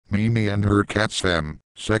Mimi and her cat Sam.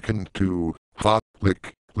 Second to, hot,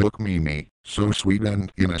 lick, look Mimi, so sweet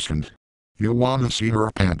and innocent. You wanna see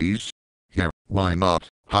her panties? Yeah, why not?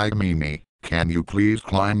 Hi Mimi, can you please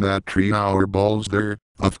climb that tree? Our balls there?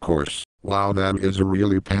 Of course. Wow, that is a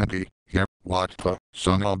really panty. Yep, what the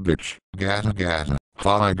son of bitch. Gaza gaza.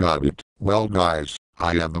 Ha, I got it. Well guys,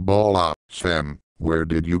 I have a ball up. Sam, where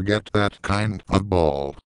did you get that kind of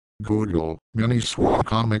ball? Google, mini swap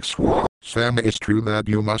comic swap. Sam, it's true that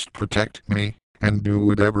you must protect me, and do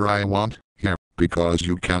whatever I want. Yeah, because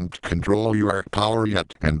you can't control your power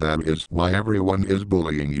yet, and that is why everyone is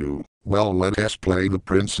bullying you. Well, let us play the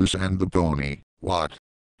princess and the pony. What?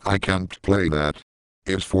 I can't play that.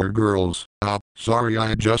 It's for girls. Sorry,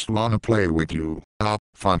 I just wanna play with you.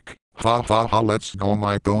 Fuck. Ha ha ha, let's go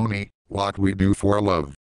my pony. What we do for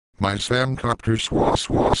love. My Sam Copter swa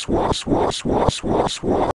swa swa swa swa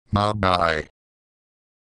swa. Now bye.